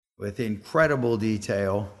with incredible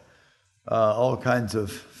detail, all kinds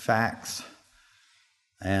of facts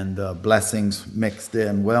and blessings mixed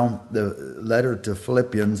in. Well, the letter to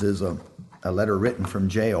Philippians is a letter written from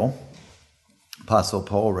jail. Apostle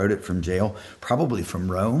Paul wrote it from jail, probably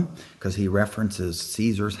from Rome, because he references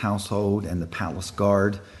Caesar's household and the palace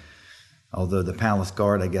guard. Although the palace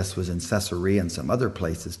guard, I guess, was in Caesarea and some other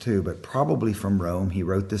places too, but probably from Rome. He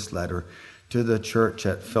wrote this letter to the church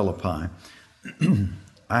at Philippi.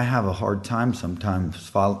 I have a hard time sometimes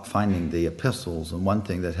finding the epistles, and one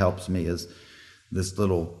thing that helps me is this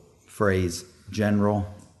little phrase, General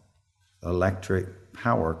Electric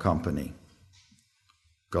Power Company.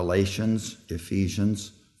 Galatians,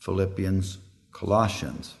 Ephesians, Philippians,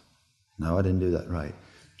 Colossians. No, I didn't do that right.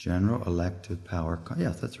 General Electric Power.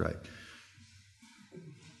 Yes, that's right.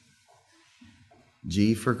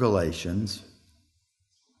 G for Galatians,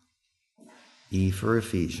 E for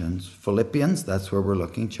Ephesians, Philippians, that's where we're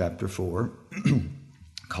looking, chapter 4,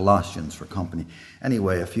 Colossians for company.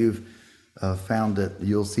 Anyway, if you've found it,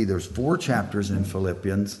 you'll see there's 4 chapters in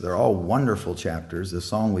Philippians. They're all wonderful chapters. The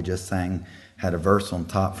song we just sang had a verse on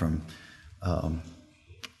top from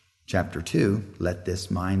chapter 2, Let This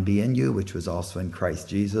Mind Be in You, which was also in Christ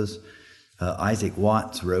Jesus. Isaac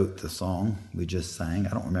Watts wrote the song we just sang.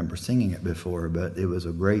 I don't remember singing it before, but it was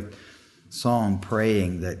a great song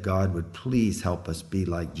praying that God would please help us be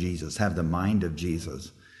like Jesus, have the mind of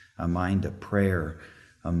Jesus, a mind of prayer,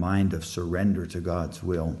 a mind of surrender to God's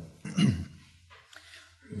will.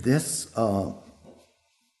 This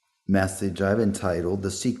message I've entitled The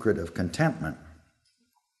Secret of Contentment.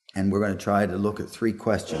 And we're going to try to look at 3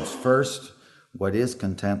 questions. First, what is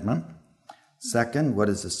contentment? Second, what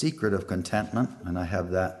is the secret of contentment? And I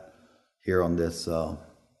have that here on this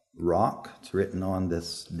rock. It's written on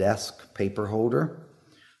this desk paper holder.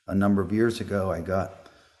 A number of years ago, I got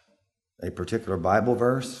a particular Bible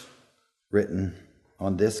verse written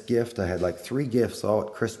on this gift. I had like 3 gifts all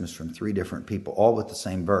at Christmas from 3 different people, all with the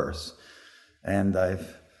same verse. And I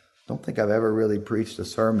don't think I've ever really preached a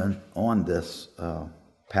sermon on this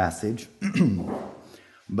passage,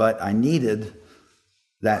 but I needed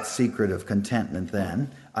that secret of contentment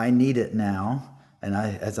then. I need it now. And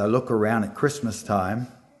as I look around at Christmas time,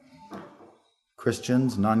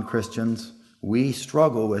 Christians, non-Christians, we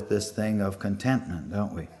struggle with this thing of contentment,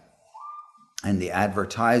 don't we? And the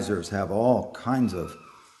advertisers have all kinds of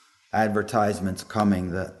advertisements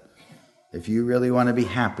coming that if you really want to be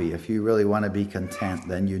happy, if you really want to be content,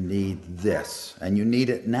 then you need this. And you need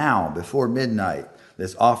it now, before midnight.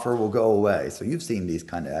 This offer will go away. So you've seen these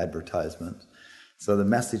kind of advertisements. So the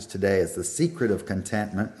message today is the secret of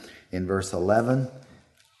contentment in verse 11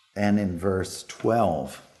 and in verse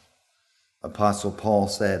 12. Apostle Paul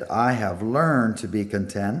said, I have learned to be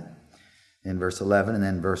content. In verse 11 and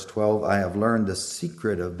then verse 12, I have learned the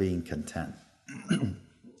secret of being content.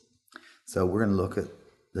 So we're going to look at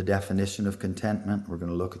the definition of contentment. We're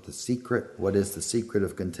going to look at the secret. What is the secret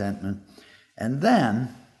of contentment? And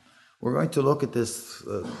then we're going to look at this.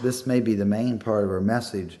 This may be the main part of our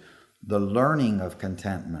message, the learning of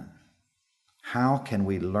contentment. How can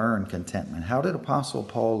we learn contentment? How did Apostle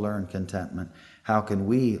Paul learn contentment? How can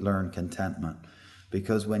we learn contentment?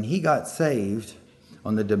 Because when he got saved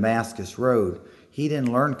on the Damascus Road, he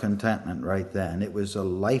didn't learn contentment right then. It was a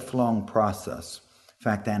lifelong process. In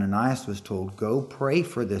fact, Ananias was told, go pray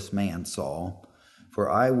for this man, Saul, for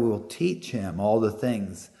I will teach him all the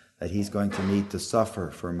things that he's going to need to suffer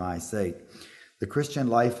for my sake. The Christian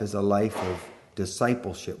life is a life of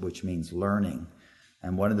discipleship, which means learning.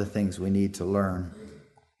 And one of the things we need to learn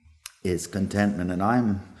is contentment. And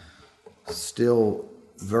I'm still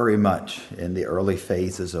very much in the early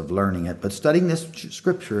phases of learning it. But studying this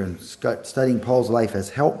scripture and studying Paul's life has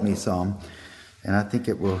helped me some. And I think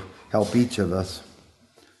it will help each of us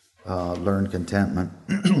learn contentment.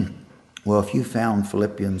 Well, if you found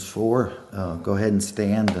Philippians 4, go ahead and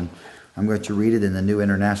stand. And I'm going to read it in the New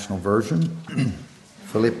International Version.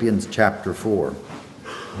 Philippians chapter 4.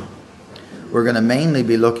 We're going to mainly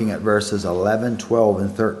be looking at verses 11, 12,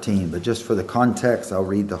 and 13. But just for the context, I'll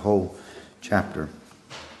read the whole chapter.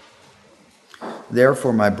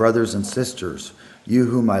 Therefore, my brothers and sisters, you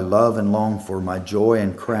whom I love and long for, my joy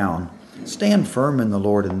and crown, stand firm in the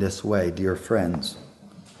Lord in this way, dear friends.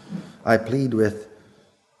 I plead with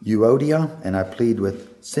Euodia and I plead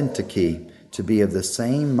with Syntyche to be of the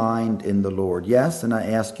same mind in the Lord. Yes, and I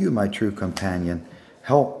ask you, my true companion,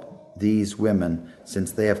 help these women,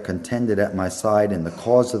 since they have contended at my side in the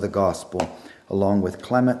cause of the gospel, along with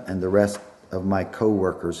Clement and the rest of my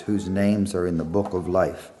co-workers, whose names are in the book of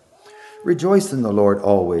life. Rejoice in the Lord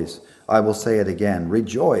always. I will say it again,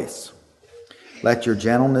 rejoice. Let your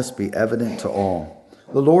gentleness be evident to all.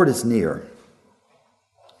 The Lord is near.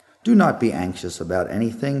 Do not be anxious about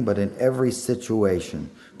anything, but in every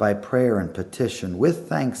situation, by prayer and petition, with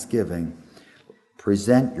thanksgiving,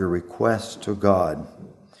 present your requests to God.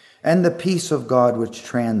 And the peace of God, which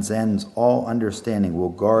transcends all understanding, will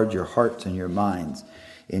guard your hearts and your minds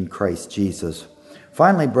in Christ Jesus.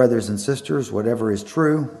 Finally, brothers and sisters, whatever is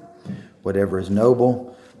true, whatever is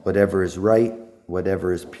noble, whatever is right,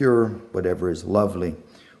 whatever is pure, whatever is lovely,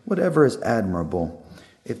 whatever is admirable,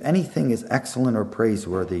 if anything is excellent or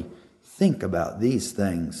praiseworthy, think about these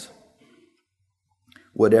things.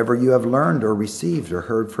 Whatever you have learned or received or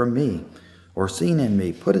heard from me or seen in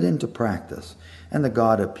me, put it into practice, and the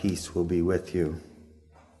God of peace will be with you.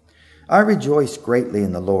 I rejoice greatly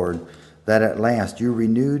in the Lord that at last you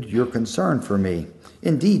renewed your concern for me.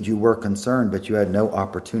 Indeed, you were concerned, but you had no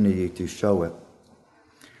opportunity to show it.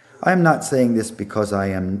 I am not saying this because I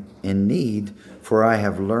am in need, for I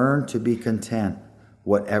have learned to be content,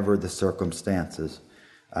 whatever the circumstances.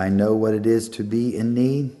 I know what it is to be in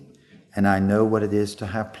need, and I know what it is to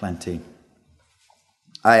have plenty.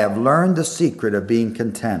 I have learned the secret of being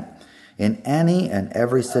content in any and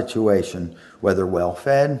every situation, whether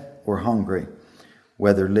well-fed or hungry,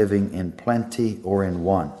 whether living in plenty or in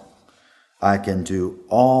want. I can do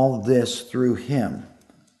all this through him,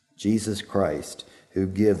 Jesus Christ, who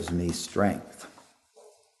gives me strength.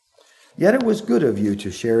 Yet it was good of you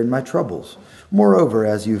to share in my troubles. Moreover,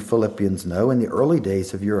 as you Philippians know, in the early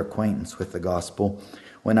days of your acquaintance with the gospel,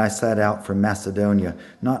 when I set out from Macedonia,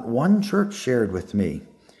 not one church shared with me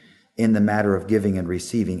in the matter of giving and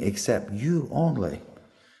receiving, except you only.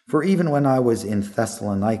 For even when I was in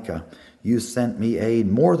Thessalonica, you sent me aid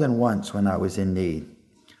more than once when I was in need.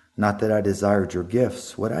 Not that I desired your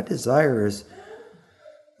gifts. What I desire is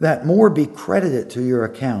that more be credited to your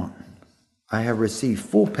account. I have received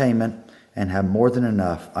full payment and have more than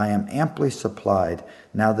enough. I am amply supplied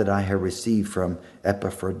now that I have received from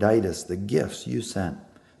Epaphroditus the gifts you sent.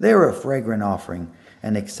 They are a fragrant offering,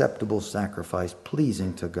 an acceptable sacrifice,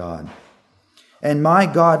 pleasing to God. And my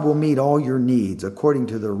God will meet all your needs according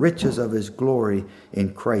to the riches of his glory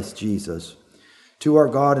in Christ Jesus. To our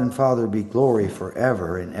God and Father be glory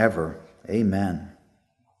forever and ever. Amen.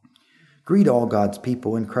 Greet all God's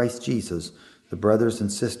people in Christ Jesus. The brothers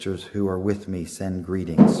and sisters who are with me send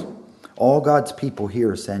greetings. All God's people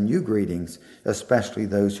here send you greetings, especially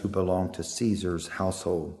those who belong to Caesar's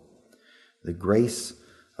household. The grace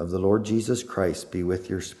of the Lord Jesus Christ be with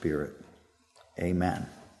your spirit. Amen.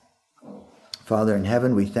 Father in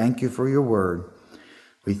heaven, we thank you for your word.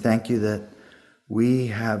 We thank you that we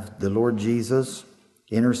have the Lord Jesus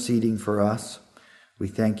interceding for us. We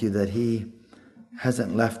thank you that he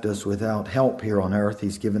hasn't left us without help here on earth.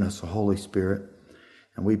 He's given us the Holy Spirit.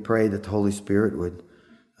 And we pray that the Holy Spirit would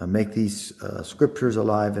make these scriptures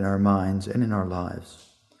alive in our minds and in our lives.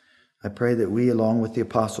 I pray that we, along with the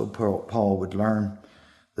Apostle Paul, would learn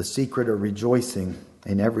the secret of rejoicing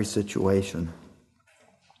in every situation,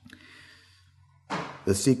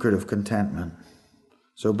 the secret of contentment.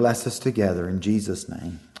 So bless us together in Jesus'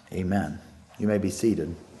 name. Amen. You may be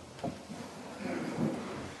seated.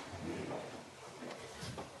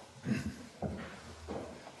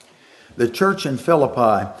 The church in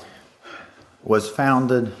Philippi was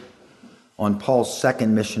founded on Paul's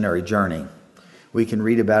second missionary journey. We can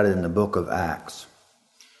read about it in the book of Acts.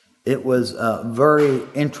 It was a very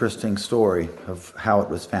interesting story of how it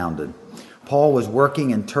was founded. Paul was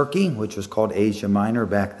working in Turkey, which was called Asia Minor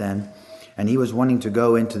back then, and he was wanting to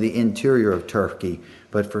go into the interior of Turkey.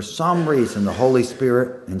 But for some reason, the Holy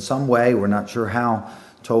Spirit, in some way, we're not sure how,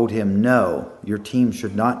 told him, no, your team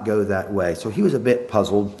should not go that way. So he was a bit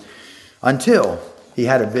puzzled until he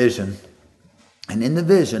had a vision. And in the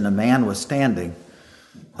vision, a man was standing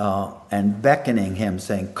and beckoning him,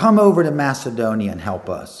 saying, come over to Macedonia and help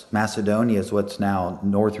us. Macedonia is what's now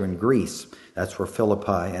northern Greece. That's where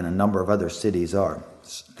Philippi and a number of other cities are.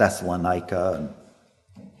 Thessalonica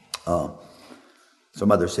and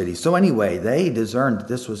some other cities. So anyway, they discerned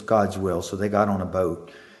this was God's will, so they got on a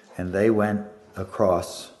boat and they went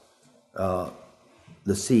across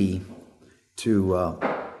the sea to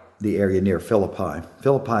the area near Philippi.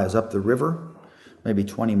 Philippi is up the river, maybe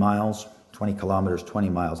 20 miles, 20 kilometers, 20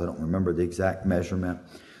 miles. I don't remember the exact measurement.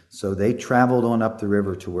 So they traveled on up the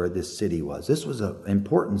river to where this city was. This was an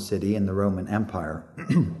important city in the Roman Empire.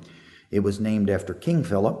 It was named after King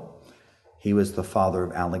Philip. He was the father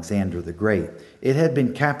of Alexander the Great. It had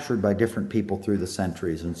been captured by different people through the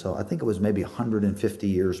centuries. And so I think it was maybe 150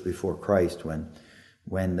 years before Christ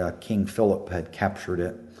when King Philip had captured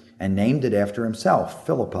it and named it after himself,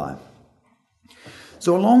 Philippi.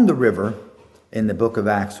 So along the river, in the book of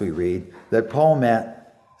Acts we read that Paul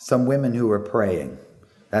met some women who were praying.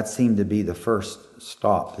 That seemed to be the first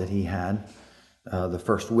stop that he had, the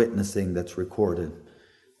first witnessing that's recorded.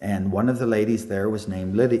 And one of the ladies there was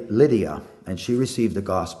named Lydia, and she received the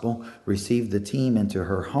gospel, received the team into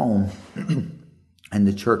her home, and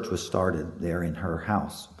the church was started there in her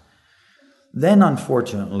house. Then,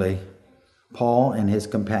 unfortunately, Paul and his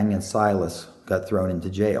companion Silas got thrown into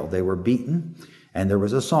jail. They were beaten, and there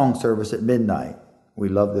was a song service at midnight. We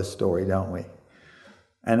love this story, don't we?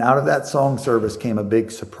 And out of that song service came a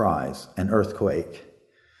big surprise, an earthquake.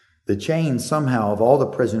 The chains somehow of all the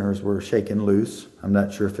prisoners were shaken loose. I'm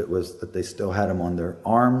not sure if it was that they still had them on their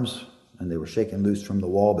arms and they were shaken loose from the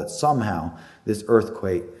wall, but somehow this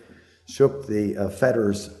earthquake shook the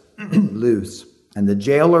fetters loose. And the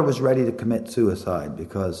jailer was ready to commit suicide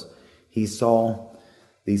because he saw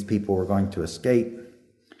these people were going to escape.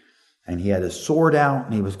 And he had his sword out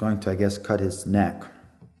and he was going to, I guess, cut his neck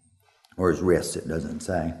or his wrist, it doesn't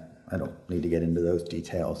say. I don't need to get into those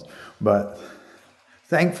details. But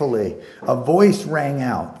thankfully, a voice rang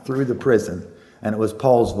out through the prison, and it was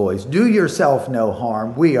Paul's voice. "Do yourself no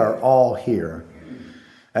harm. We are all here."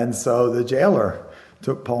 And so the jailer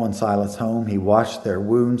took Paul and Silas home. He washed their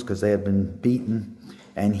wounds because they had been beaten,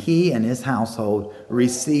 and he and his household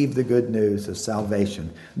received the good news of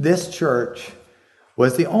salvation. This church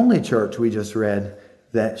was the only church we just read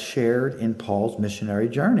that shared in Paul's missionary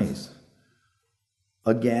journeys.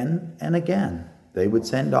 Again and again, they would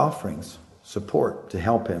send offerings, support to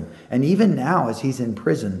help him. And even now, as he's in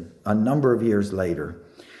prison a number of years later,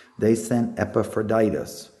 they sent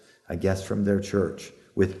Epaphroditus, a guest from their church,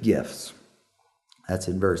 with gifts. That's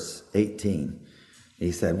in verse 18.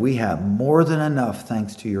 He said, "We have more than enough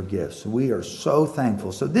thanks to your gifts. We are so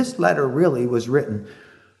thankful." So this letter really was written,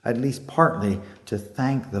 at least partly, to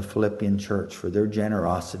thank the Philippian church for their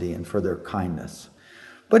generosity and for their kindness.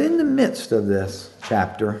 But in the midst of this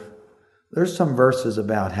chapter, there's some verses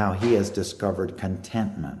about how he has discovered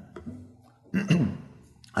contentment.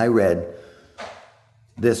 I read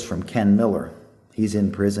this from Ken Miller. He's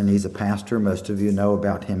in prison. He's a pastor. Most of you know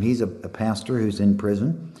about him. He's a pastor who's in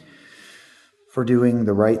prison for doing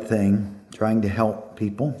the right thing, trying to help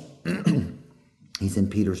people. He's in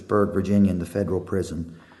Petersburg, Virginia, in the federal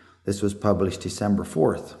prison. This was published December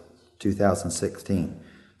 4th, 2016,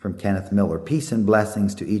 from Kenneth Miller. "Peace and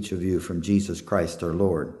blessings to each of you from Jesus Christ our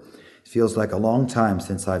Lord. It feels like a long time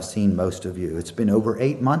since I've seen most of you. It's been over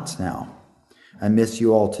 8 months now. I miss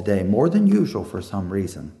you all today, more than usual for some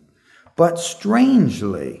reason. But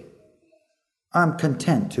strangely, I'm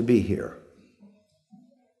content to be here.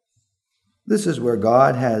 This is where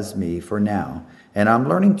God has me for now, and I'm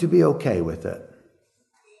learning to be okay with it.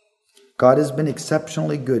 God has been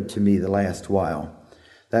exceptionally good to me the last while.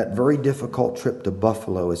 That very difficult trip to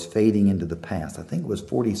Buffalo is fading into the past. I think it was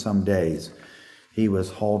 40-some days. He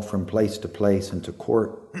was hauled from place to place into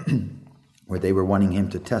court where they were wanting him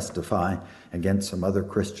to testify against some other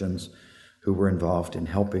Christians who were involved in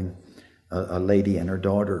helping a lady and her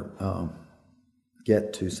daughter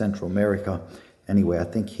get to Central America. Anyway, I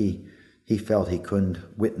think he felt he couldn't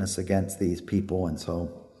witness against these people, and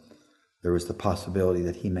so there was the possibility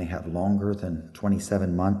that he may have longer than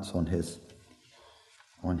 27 months on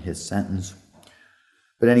his sentence.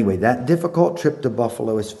 But anyway, that difficult trip to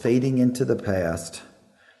Buffalo is fading into the past.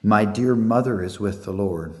 My dear mother is with the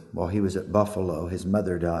Lord. While he was at Buffalo, his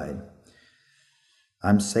mother died.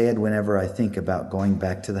 I'm sad whenever I think about going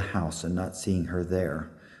back to the house and not seeing her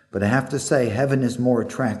there. But I have to say, heaven is more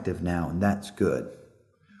attractive now, and that's good."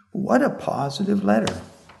 What a positive letter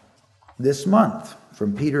this month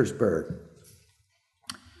from Petersburg.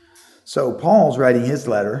 So Paul's writing his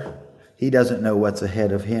letter. He doesn't know what's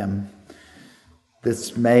ahead of him.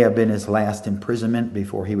 This may have been his last imprisonment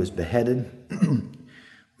before he was beheaded.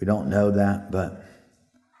 We don't know that, but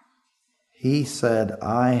he said,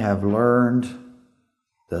 "I have learned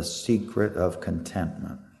the secret of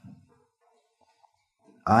contentment."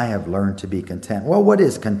 I have learned to be content. Well, what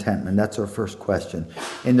is contentment? That's our first question.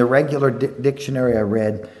 In the regular dictionary I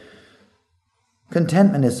read,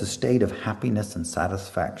 contentment is a state of happiness and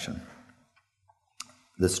satisfaction.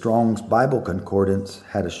 The Strong's Bible Concordance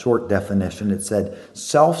had a short definition. It said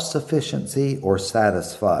self-sufficiency or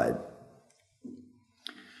satisfied.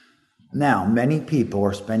 Now, many people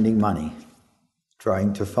are spending money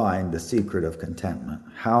trying to find the secret of contentment.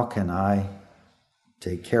 How can I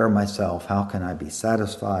take care of myself? How can I be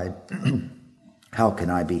satisfied? How can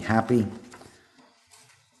I be happy?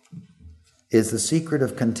 Is the secret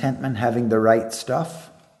of contentment having the right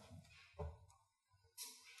stuff?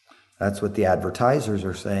 That's what the advertisers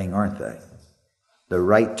are saying, aren't they? The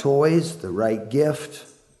right toys, the right gift.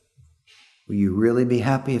 Will you really be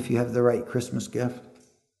happy if you have the right Christmas gift?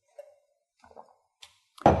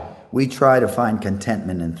 we try to find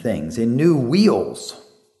contentment in things, in new wheels.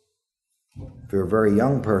 If you're a very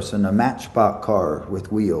young person, a Matchbox car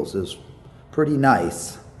with wheels is pretty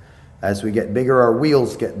nice. As we get bigger, our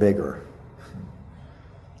wheels get bigger.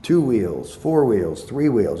 2 wheels, 4 wheels, 3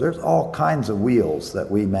 wheels. There's all kinds of wheels that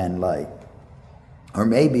we men like. Or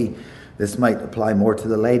maybe this might apply more to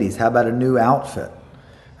the ladies. How about a new outfit?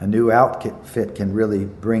 A new outfit can really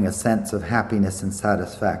bring a sense of happiness and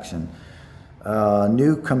satisfaction. A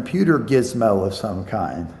new computer gizmo of some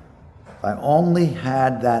kind. If I only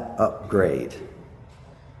had that upgrade,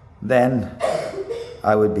 then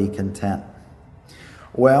I would be content.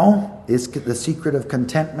 Well, is the secret of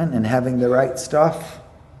contentment in having the right stuff?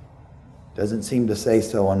 Doesn't seem to say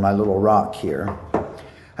so on my little rock here.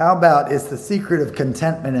 How about, is the secret of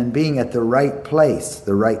contentment in being at the right place,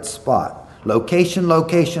 the right spot? Location,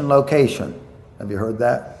 location, location. Have you heard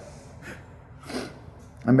that?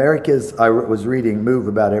 Americans, I was reading, move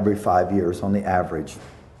about every 5 years on the average.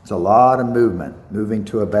 It's a lot of movement, moving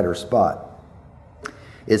to a better spot.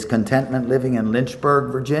 Is contentment living in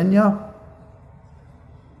Lynchburg, Virginia?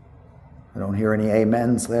 I don't hear any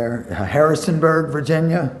amens there. Harrisonburg,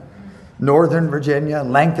 Virginia, Northern Virginia,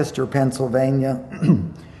 Lancaster, Pennsylvania.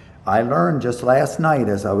 I learned just last night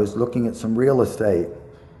as I was looking at some real estate.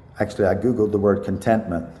 Actually, I Googled the word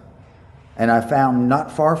contentment. And I found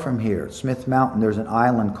not far from here, Smith Mountain, there's an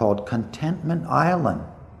island called Contentment Island.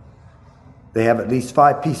 They have at least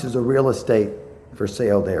 5 pieces of real estate for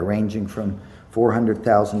sale there, ranging from $400,000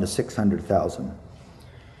 to $600,000.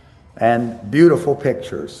 And beautiful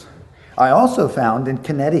pictures. I also found in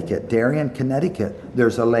Connecticut, Darien, Connecticut,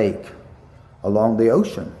 there's a lake along the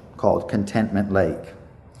ocean called Contentment Lake.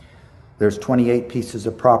 There's 28 pieces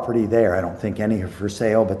of property there. I don't think any are for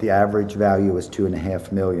sale, but the average value is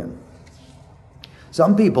 $2.5 million.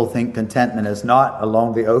 Some people think contentment is not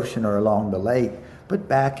along the ocean or along the lake, but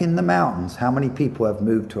back in the mountains. How many people have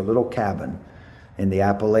moved to a little cabin in the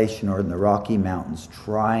Appalachian or in the Rocky Mountains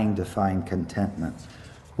trying to find contentment?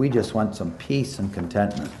 We just want some peace and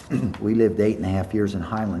contentment. We lived 8.5 years in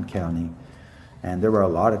Highland County, and there were a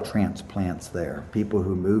lot of transplants there. People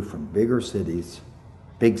who moved from big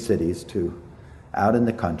cities to out in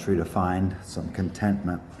the country to find some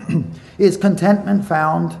contentment. Is contentment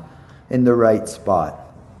found in the right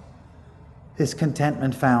spot? Is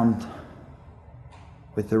contentment found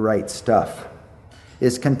with the right stuff?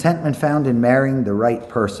 Is contentment found in marrying the right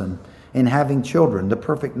person, in having children, the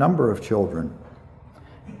perfect number of children,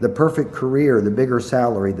 the perfect career, the bigger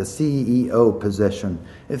salary, the CEO position?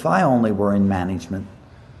 If I only were in management,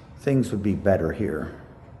 things would be better here.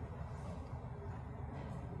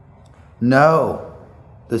 No,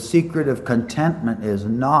 the secret of contentment is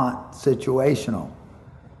not situational.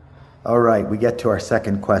 All right, we get to our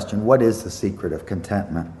second question. What is the secret of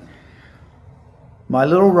contentment? My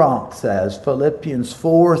little rock says, Philippians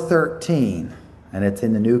 4:13, and it's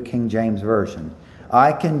in the New King James Version.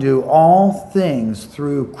 I can do all things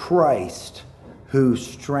through Christ who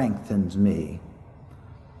strengthens me.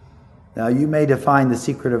 Now, you may define the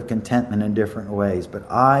secret of contentment in different ways, but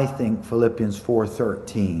I think Philippians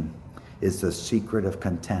 4:13 is the secret of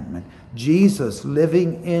contentment. Jesus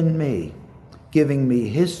living in me, giving me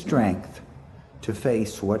his strength to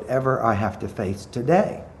face whatever I have to face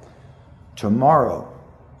today, tomorrow.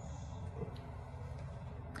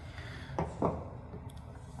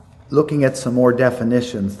 Looking at some more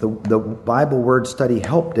definitions, the Bible Word Study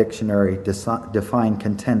Help Dictionary define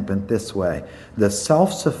contentment this way: the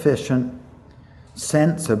self-sufficient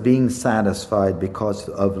sense of being satisfied because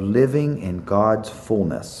of living in God's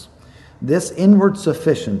fullness. This inward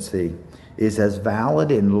sufficiency is as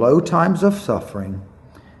valid in low times of suffering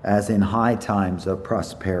as in high times of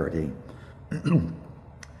prosperity.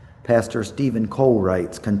 Pastor Stephen Cole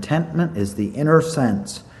writes, contentment is the inner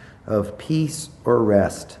sense of peace or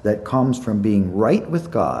rest that comes from being right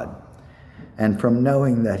with God and from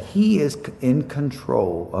knowing that he is in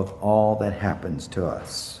control of all that happens to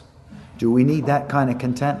us. Do we need that kind of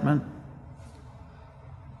contentment?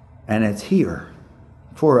 And it's here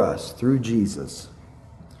for us through Jesus.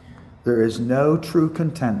 There is no true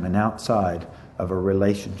contentment outside of a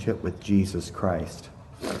relationship with Jesus Christ.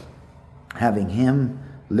 Having him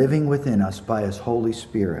living within us by his Holy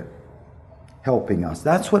Spirit, helping us.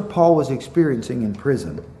 That's what Paul was experiencing in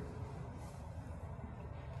prison.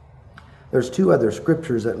 There's 2 other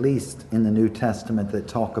scriptures, at least in the New Testament, that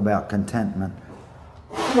talk about contentment.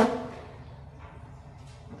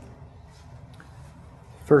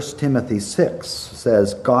 1 Timothy 6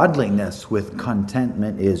 says, godliness with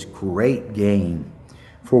contentment is great gain,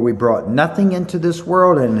 for we brought nothing into this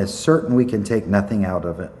world, and it's certain we can take nothing out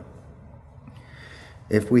of it.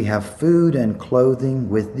 If we have food and clothing,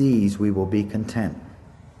 with these we will be content.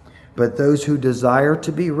 But those who desire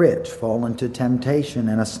to be rich fall into temptation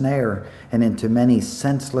and a snare, and into many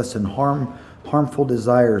senseless and harmful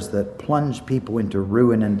desires that plunge people into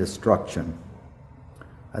ruin and destruction.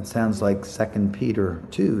 That sounds like 2 Peter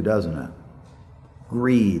 2, doesn't it?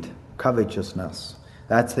 Greed, covetousness.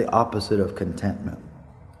 That's the opposite of contentment.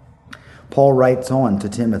 Paul writes on to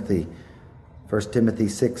Timothy, 1 Timothy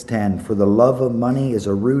 6:10, "For the love of money is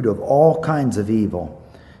a root of all kinds of evil.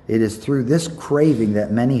 It is through this craving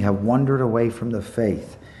that many have wandered away from the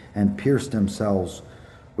faith and pierced themselves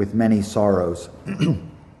with many sorrows."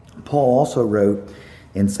 Paul also wrote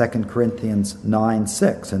in 2 Corinthians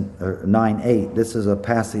 9:6 and 9:8. This is a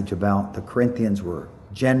passage about the Corinthians were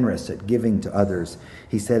generous at giving to others.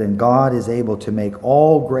 He said, "And God is able to make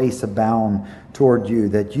all grace abound toward you,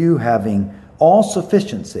 that you, having all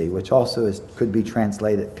sufficiency," which also could be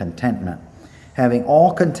translated contentment, "having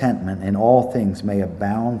all contentment in all things, may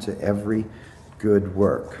abound to every good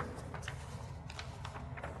work."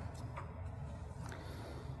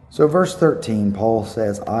 So verse 13, Paul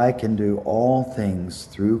says, "I can do all things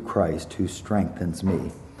through Christ who strengthens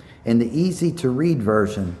me." In the easy-to-read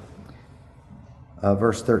version,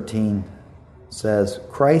 verse 13 says,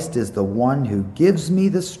 "Christ is the one who gives me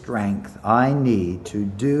the strength I need to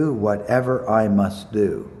do whatever I must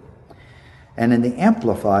do." And in the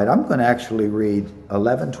Amplified, I'm going to actually read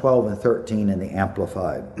 11, 12, and 13 in the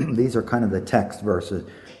Amplified. These are kind of the text verses.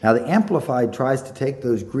 Now the Amplified tries to take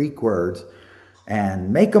those Greek words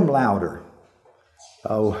and make them louder.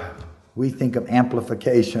 Oh, we think of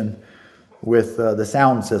amplification with the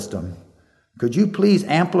sound system. Could you please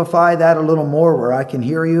amplify that a little more where I can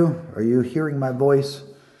hear you? Are you hearing my voice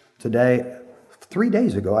today? 3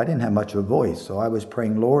 days ago, I didn't have much of a voice, so I was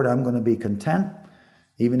praying, Lord, I'm going to be content,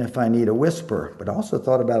 even if I need a whisper. But I also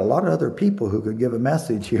thought about a lot of other people who could give a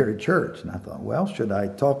message here at church. And I thought, well, should I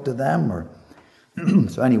talk to them? Or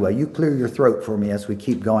So anyway, you clear your throat for me as we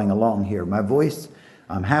keep going along here. My voice,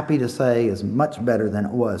 I'm happy to say, is much better than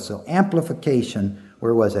it was. So amplification,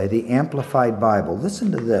 where was I? The Amplified Bible.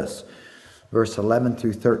 Listen to this. Verse 11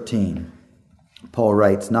 through 13, Paul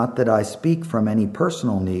writes, "Not that I speak from any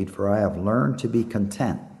personal need, for I have learned to be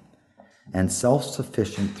content and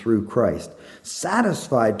self-sufficient through Christ,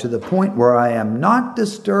 satisfied to the point where I am not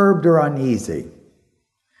disturbed or uneasy,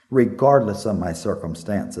 regardless of my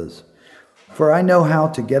circumstances. For I know how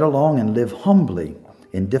to get along and live humbly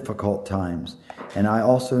in difficult times, and I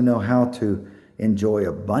also know how to enjoy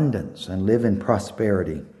abundance and live in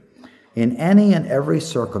prosperity. In any and every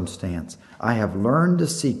circumstance, I have learned the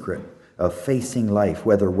secret of facing life,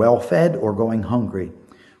 whether well-fed or going hungry,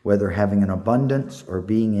 whether having an abundance or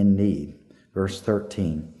being in need." Verse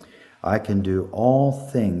 13, "I can do all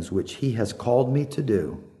things which he has called me to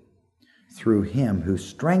do through him who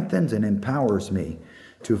strengthens and empowers me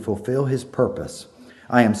to fulfill his purpose.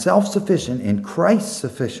 I am self-sufficient in Christ's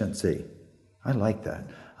sufficiency." I like that.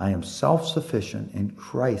 I am self-sufficient in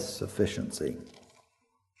Christ's sufficiency.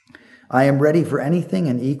 "I am ready for anything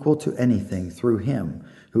and equal to anything through him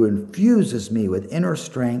who infuses me with inner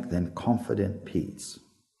strength and confident peace."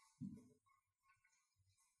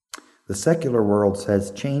 The secular world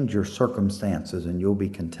says, change your circumstances and you'll be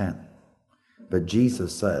content. But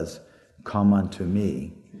Jesus says, "Come unto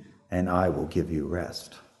me and I will give you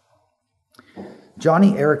rest."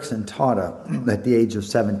 Johnny Erickson Tada, at the age of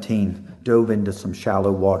 17, dove into some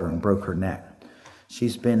shallow water and broke her neck.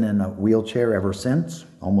 She's been in a wheelchair ever since,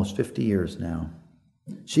 almost 50 years now.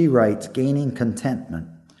 She writes, "Gaining contentment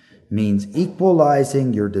means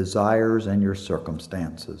equalizing your desires and your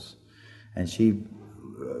circumstances." And she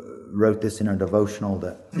wrote this in a devotional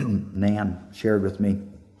that Nan shared with me.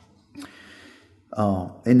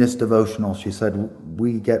 In this devotional, she said,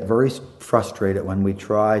 "We get very frustrated when we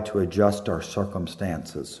try to adjust our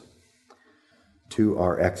circumstances to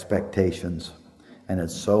our expectations. And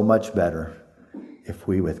it's so much better if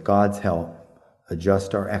we, with God's help,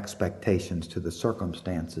 adjust our expectations to the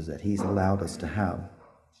circumstances that he's allowed us to have."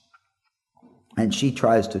 And she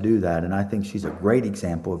tries to do that, and I think she's a great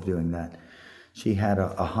example of doing that. She had a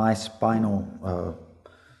high spinal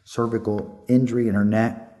cervical injury in her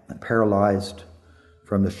neck, paralyzed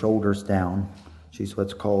from the shoulders down. She's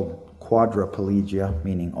what's called quadriplegia,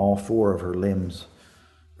 meaning all 4 of her limbs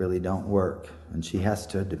really don't work, and she has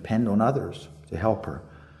to depend on others to help her.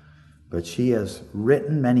 But she has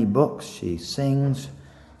written many books, she sings,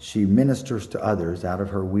 she ministers to others out of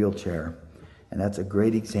her wheelchair. And that's a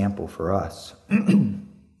great example for us.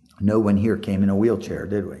 No one here came in a wheelchair,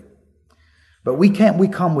 did we? But we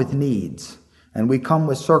come with needs, and we come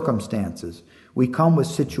with circumstances. We come with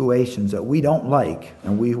situations that we don't like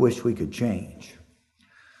and we wish we could change.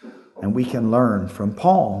 And we can learn from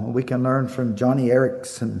Paul. We can learn from Johnny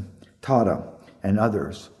Erickson Tada and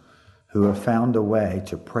others who have found a way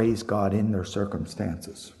to praise God in their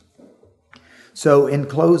circumstances. So in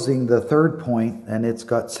closing, the third point, and it's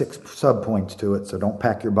got 6 subpoints to it, so don't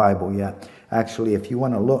pack your Bible yet. Actually, if you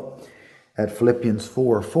want to look at Philippians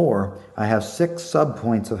 4:4, I have 6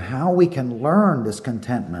 subpoints of how we can learn this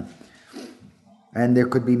contentment. And there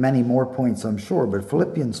could be many more points, I'm sure, but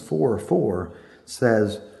Philippians 4:4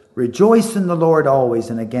 says, "Rejoice in the Lord always,"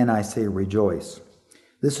 and again I say rejoice.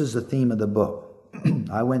 This is the theme of the book.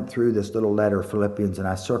 I went through this little letter, Philippians, and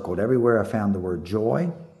I circled everywhere I found the word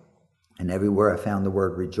joy, and everywhere I found the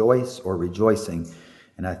word rejoice or rejoicing,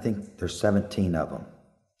 and I think there's 17 of them.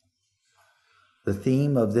 The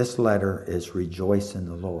theme of this letter is rejoice in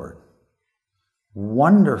the Lord.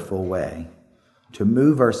 Wonderful way to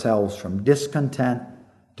move ourselves from discontent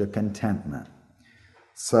to contentment.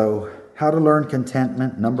 So, how to learn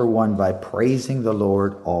contentment? Number 1, by praising the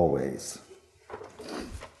Lord always.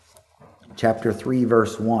 Chapter 3,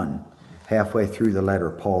 verse 1. Halfway through the letter,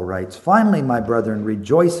 Paul writes, "Finally, my brethren,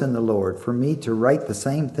 rejoice in the Lord. For me to write the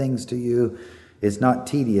same things to you is not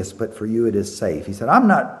tedious, but for you it is safe." He said, I'm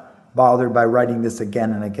not bothered by writing this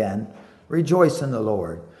again and again. Rejoice in the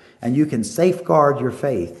Lord. And you can safeguard your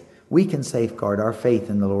faith. We can safeguard our faith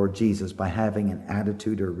in the Lord Jesus by having an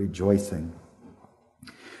attitude of rejoicing.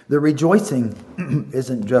 The rejoicing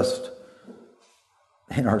isn't just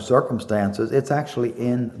in our circumstances, it's actually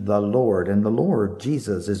in the Lord. And the Lord,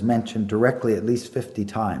 Jesus, is mentioned directly at least 50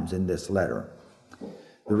 times in this letter.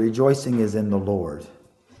 The rejoicing is in the Lord.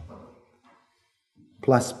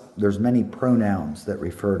 Plus, there's many pronouns that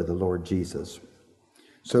refer to the Lord Jesus.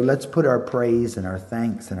 So let's put our praise and our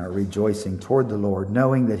thanks and our rejoicing toward the Lord,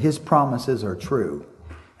 knowing that His promises are true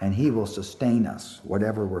and He will sustain us,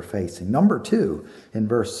 whatever we're facing. Number 2, in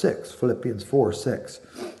verse 6, Philippians 4:6.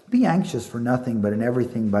 "Be anxious for nothing, but in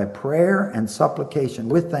everything by prayer and supplication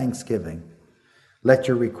with thanksgiving. Let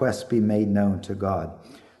your requests be made known to God."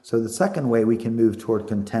 So the second way we can move toward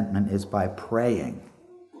contentment is by praying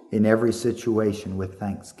in every situation with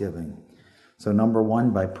thanksgiving. So number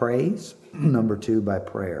 1, by praise. Number 2, by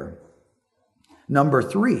prayer. Number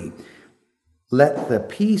 3, let the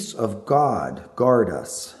peace of God guard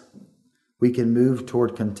us. We can move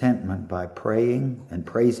toward contentment by praying and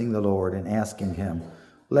praising the Lord and asking Him,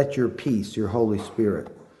 let your peace, your Holy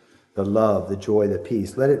Spirit, the love, the joy, the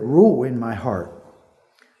peace, let it rule in my heart.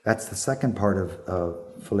 That's the second part of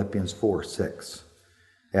Philippians 4:6.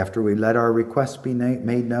 After we let our requests be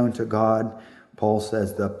made known to God, Paul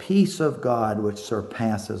says, the peace of God, which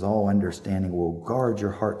surpasses all understanding, will guard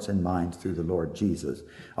your hearts and minds through the Lord Jesus.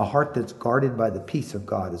 A heart that's guarded by the peace of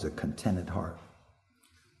God is a contented heart.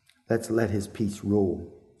 Let's let His peace rule.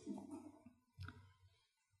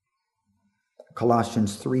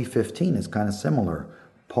 Colossians 3:15 is kind of similar.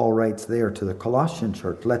 Paul writes there to the Colossian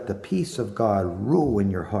church, let the peace of God rule in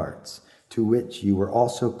your hearts, to which you were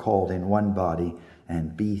also called in one body,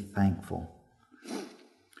 and be thankful.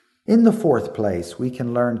 In the fourth place, we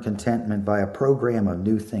can learn contentment by a program of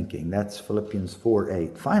new thinking. That's Philippians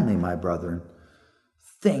 4:8. Finally, my brethren,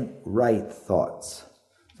 think right thoughts.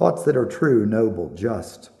 Thoughts that are true, noble,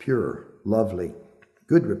 just, pure, lovely,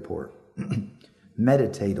 good report.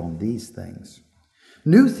 Meditate on these things.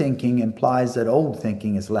 New thinking implies that old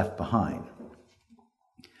thinking is left behind.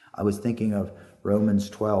 I was thinking of Romans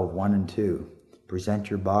 12:1 and 2. Present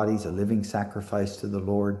your bodies a living sacrifice to the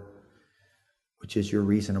Lord, which is your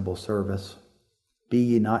reasonable service. Be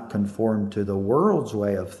ye not conformed to the world's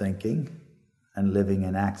way of thinking and living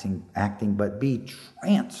and acting, but be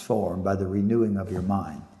transformed by the renewing of your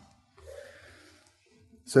mind.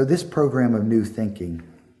 So this program of new thinking,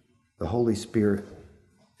 the Holy Spirit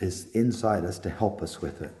is inside us to help us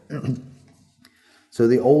with it. So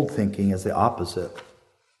the old thinking is the opposite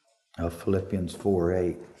of Philippians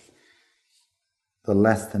 4:8. The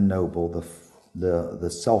less than noble, the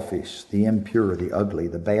selfish, the impure, the ugly,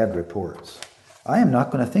 the bad reports. I am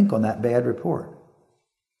not going to think on that bad report.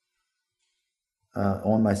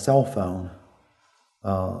 On my cell phone,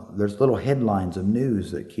 there's little headlines of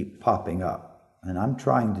news that keep popping up, and I'm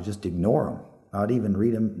trying to just ignore them. Not even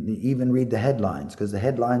read them, even read the headlines, because the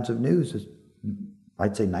headlines of news is,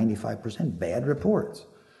 I'd say 95% bad reports.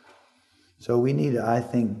 So we need to, I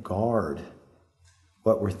think, guard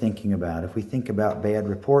what we're thinking about. If we think about bad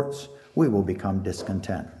reports, we will become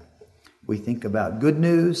discontent. We think about good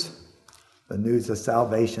news, the news of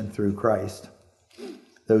salvation through Christ,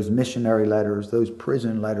 those missionary letters, those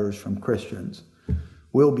prison letters from Christians,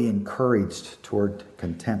 we'll be encouraged toward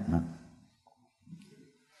contentment.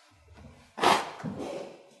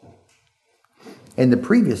 In the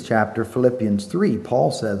previous chapter, Philippians 3,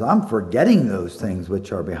 Paul says, I'm forgetting those things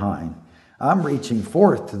which are behind. I'm reaching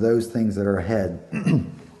forth to those things that are ahead.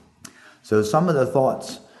 So some of the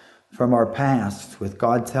thoughts from our past, with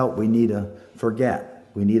God's help, we need to forget.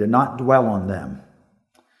 We need to not dwell on them.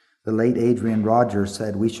 The late Adrian Rogers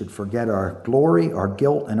said we should forget our glory, our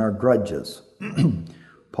guilt, and our grudges.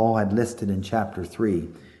 Paul had listed in chapter 3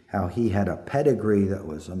 how he had a pedigree that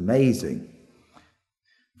was amazing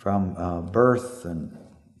from birth and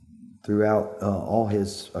throughout all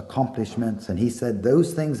his accomplishments. And he said,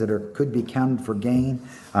 those things that could be counted for gain,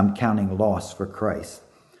 I'm counting loss for Christ.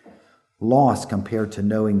 Loss compared to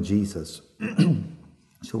knowing Jesus.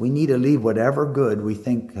 So we need to leave whatever good we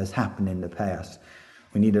think has happened in the past.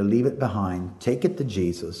 We need to leave it behind, take it to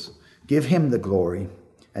Jesus, give him the glory,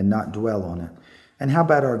 and not dwell on it. And how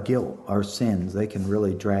about our guilt, our sins? They can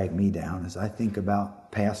really drag me down as I think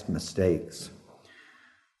about past mistakes.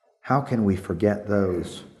 How can we forget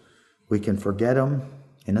those? We can forget them,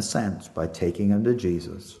 in a sense, by taking them to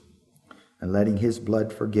Jesus and letting his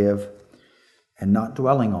blood forgive and not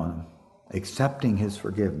dwelling on them, accepting his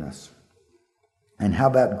forgiveness. And how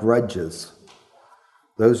about grudges?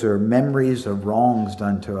 Those are memories of wrongs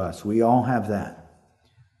done to us. We all have that.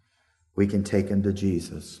 We can take them to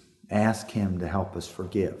Jesus. Ask him to help us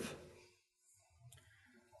forgive.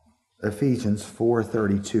 Ephesians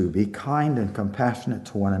 4:32, be kind and compassionate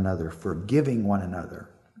to one another, forgiving one another,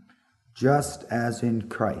 just as in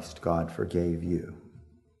Christ God forgave you.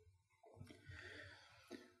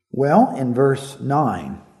 Well, in verse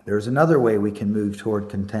 9, there's another way we can move toward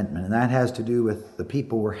contentment, and that has to do with the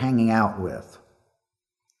people we're hanging out with.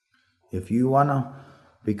 If you want to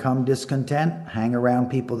become discontent, hang around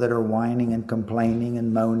people that are whining and complaining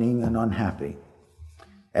and moaning and unhappy.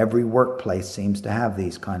 Every workplace seems to have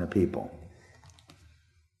these kind of people.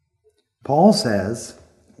 Paul says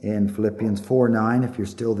in Philippians 4:9, if you're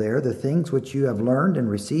still there, the things which you have learned and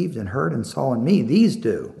received and heard and saw in me, these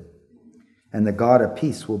do, and the God of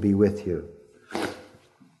peace will be with you.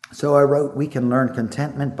 So I wrote, we can learn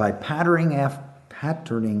contentment by patterning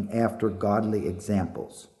after godly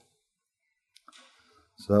examples.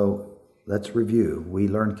 So let's review. We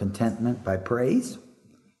learn contentment by praise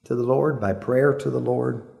to the Lord, by prayer to the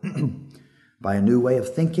Lord, by a new way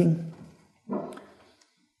of thinking,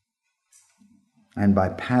 and by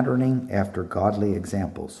patterning after godly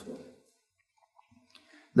examples.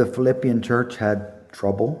 The Philippian church had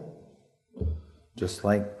trouble, just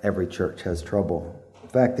like every church has trouble. In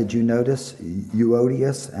fact, did you notice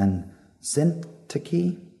Euodias and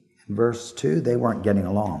Syntyche in verse 2? They weren't getting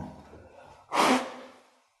along.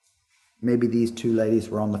 Maybe these two ladies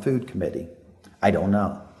were on the food committee. I don't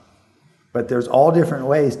know. But there's all different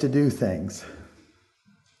ways to do things.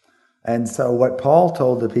 And so what Paul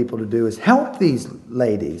told the people to do is help these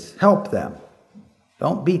ladies. Help them.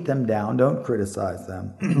 Don't beat them down. Don't criticize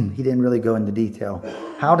them. He didn't really go into detail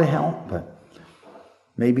how to help, but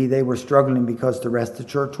maybe they were struggling because the rest of the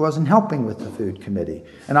church wasn't helping with the food committee.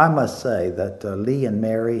 And I must say that Lee and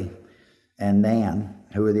Mary and Nan,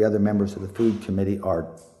 who are the other members of the food committee,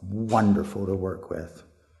 are wonderful to work with.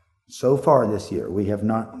 So far this year, we have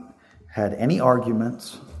not had any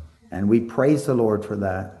arguments, and we praise the Lord for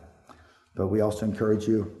that. But we also encourage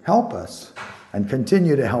you, help us and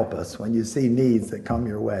continue to help us when you see needs that come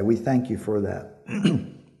your way. We thank you for that.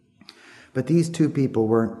 But these two people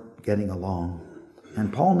weren't getting along.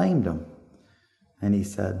 And Paul named them. And he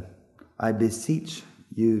said, I beseech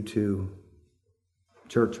you to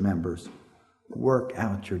church members, work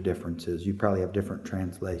out your differences. You probably have different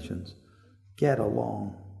translations. Get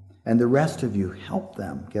along. And the rest of you, help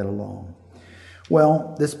them get along.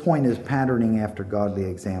 Well, this point is patterning after godly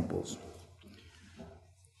examples.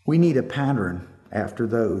 We need a pattern after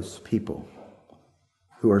those people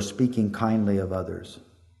who are speaking kindly of others,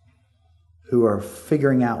 who are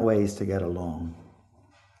figuring out ways to get along.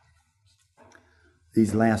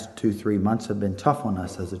 These last 2-3 months have been tough on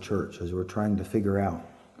us as a church as we're trying to figure out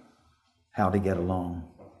how to get along.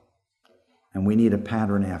 And we need a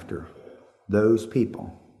pattern after those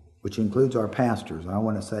people, which includes our pastors. I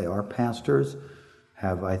want to say our pastors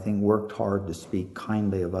have, I think, worked hard to speak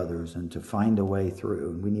kindly of others and to find a way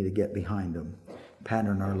through. And we need to get behind them,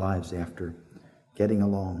 pattern our lives after getting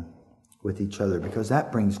along with each other, because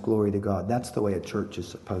that brings glory to God. That's the way a church is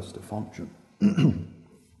supposed to function.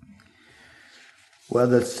 Well,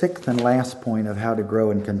 the sixth and last point of how to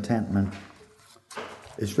grow in contentment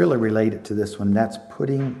is really related to this one. That's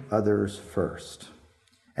putting others first.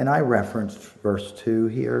 And I referenced verse 2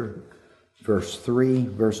 here, verse 3,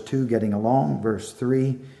 verse 2, getting along, verse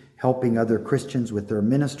 3, helping other Christians with their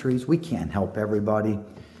ministries. We can't help everybody.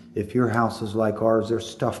 If your house is like ours, there's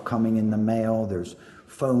stuff coming in the mail, there's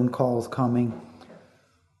phone calls coming.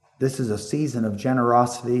 This is a season of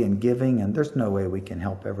generosity and giving, and there's no way we can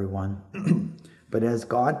help everyone. But as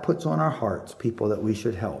God puts on our hearts people that we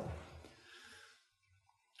should help,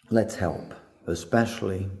 let's help,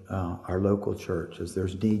 especially our local church. As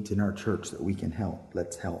there's needs in our church that we can help,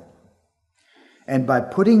 let's help. And by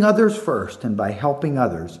putting others first and by helping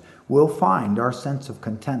others, we'll find our sense of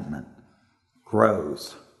contentment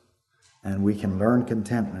grows. And we can learn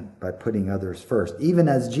contentment by putting others first. Even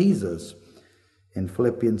as Jesus in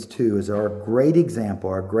Philippians 2 is our great example,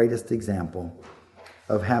 our greatest example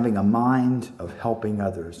of having a mind of helping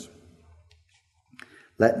others.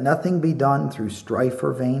 Let nothing be done through strife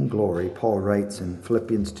or vainglory, Paul writes in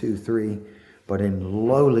Philippians 2:3, but in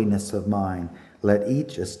lowliness of mind, let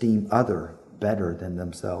each esteem other better than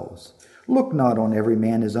themselves. Look not on every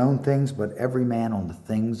man his own things, but every man on the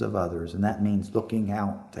things of others. And that means looking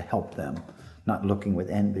out to help them, not looking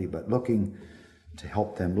with envy, but looking to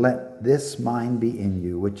help them. Let this mind be in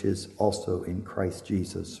you, which is also in Christ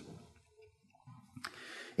Jesus.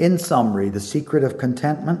 In summary, the secret of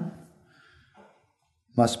contentment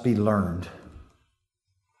must be learned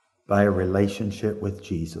by a relationship with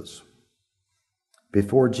Jesus.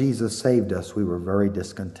 Before Jesus saved us, we were very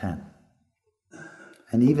discontent.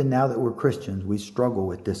 And even now that we're Christians, we struggle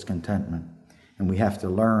with discontentment. And we have to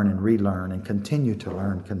learn and relearn and continue to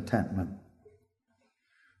learn contentment.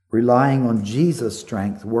 Relying on Jesus'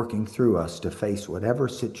 strength working through us to face whatever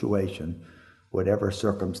situation, whatever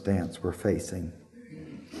circumstance we're facing.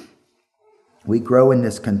 We grow in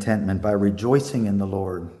this contentment by rejoicing in the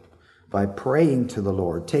Lord, by praying to the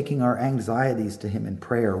Lord, taking our anxieties to Him in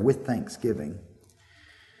prayer with thanksgiving.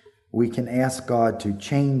 We can ask God to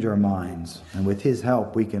change our minds, and with His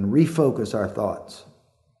help, we can refocus our thoughts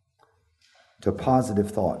to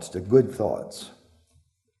positive thoughts, to good thoughts,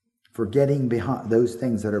 forgetting behind those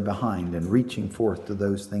things that are behind and reaching forth to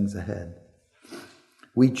those things ahead.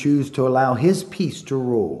 We choose to allow His peace to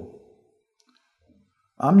rule.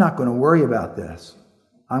 I'm not going to worry about this.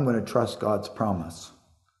 I'm going to trust God's promise.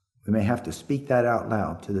 We may have to speak that out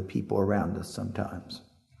loud to the people around us sometimes.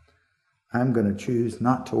 I'm going to choose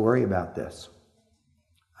not to worry about this.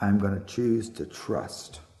 I'm going to choose to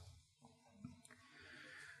trust.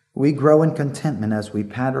 We grow in contentment as we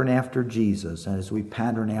pattern after Jesus and as we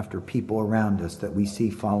pattern after people around us that we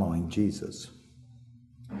see following Jesus.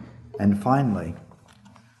 And finally,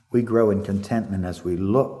 we grow in contentment as we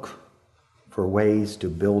look for ways to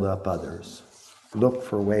build up others. Look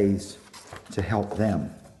for ways to help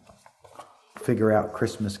them. Figure out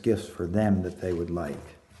Christmas gifts for them that they would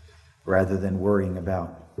like, rather than worrying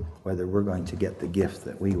about whether we're going to get the gift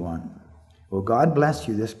that we want. Well, God bless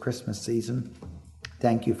you this Christmas season.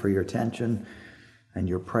 Thank you for your attention and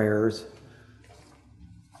your prayers.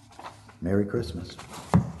 Merry Christmas.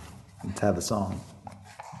 Let's have a song.